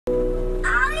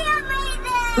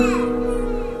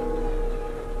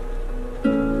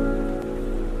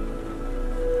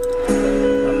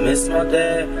my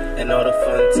dad and all the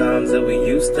fun times that we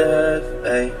used to have,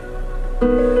 ayy.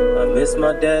 I miss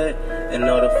my dad and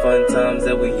all the fun times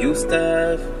that we used to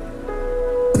have.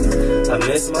 I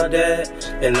miss my dad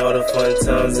and all the fun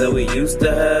times that we used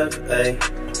to have, ayy.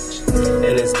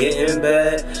 And it's getting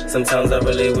bad. Sometimes I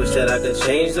really wish that I could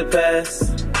change the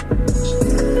past.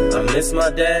 I miss my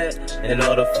dad and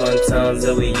all the fun times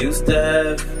that we used to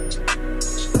have.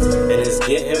 And it's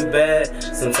getting bad.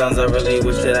 Sometimes I really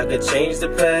wish that I could change the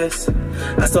past.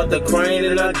 I start to crying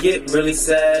and I get really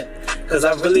sad, cause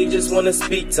I really just wanna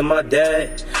speak to my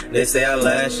dad. They say I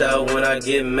lash out when I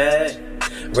get mad,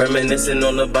 reminiscing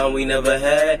on the bond we never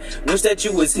had. Wish that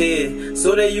you was here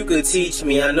so that you could teach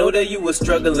me. I know that you was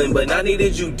struggling, but I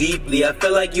needed you deeply. I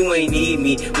feel like you ain't need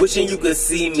me, wishing you could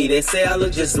see me. They say I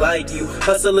look just like you,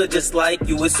 hustler just like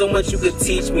you. With so much you could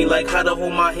teach me, like how to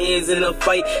hold my hands in a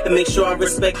fight and make sure I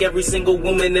respect every single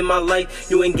woman in my life.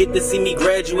 You ain't get to see me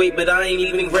graduate, but I ain't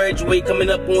even graduate. Coming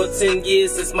up on 10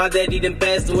 years since my daddy done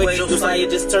passed away. Josiah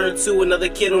just turned 2, another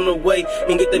kid on the way.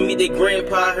 And get to meet their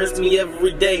grandpa hurts me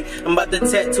every day. I'm about to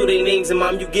tattoo their names, and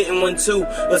mom, you getting one too.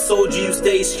 A soldier, you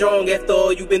stay strong after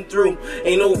all you've been through.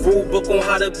 Ain't no rule book on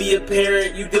how to be a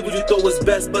parent. You did what you thought was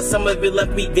best, but some of it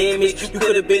left me damaged. You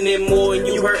could have been in more, and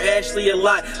you hurt Ashley a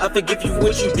lot. I forgive you for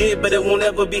what you did, but it won't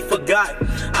ever be forgotten.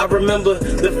 I remember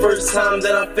the first time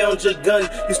that I found your gun.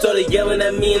 You started yelling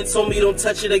at me and told me don't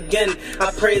touch it again.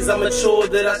 I praise I'm mature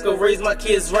that I could raise my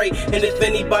kids right. And if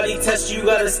anybody tests you, you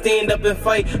gotta stand up and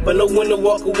fight. But know when to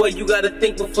walk away, you gotta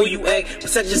think before you act.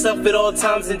 Protect yourself at all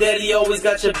times, and daddy always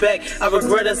got your back. I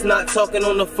regret us not talking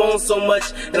on the phone so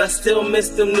much, and I still miss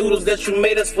them noodles that you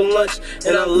made us for lunch.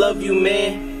 And I love you,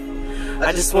 man.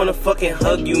 I just wanna fucking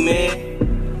hug you,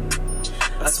 man.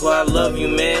 That's why I love you,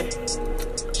 man.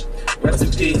 Rest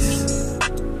in peace.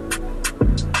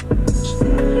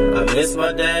 I miss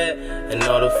my dad and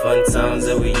all the fun times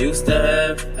that we used to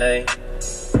have, ayy.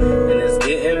 And it's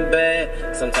getting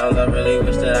bad. Sometimes I really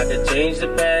wish that I could change the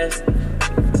past.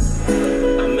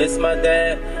 I miss my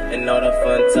dad and all the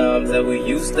fun times that we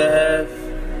used to have.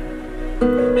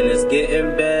 And it's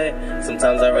getting bad.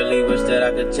 Sometimes I really wish that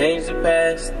I could change the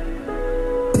past.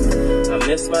 I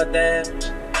miss my dad.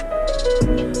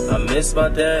 I miss my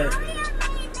dad.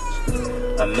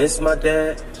 I miss my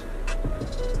dad.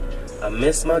 I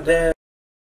miss my dad.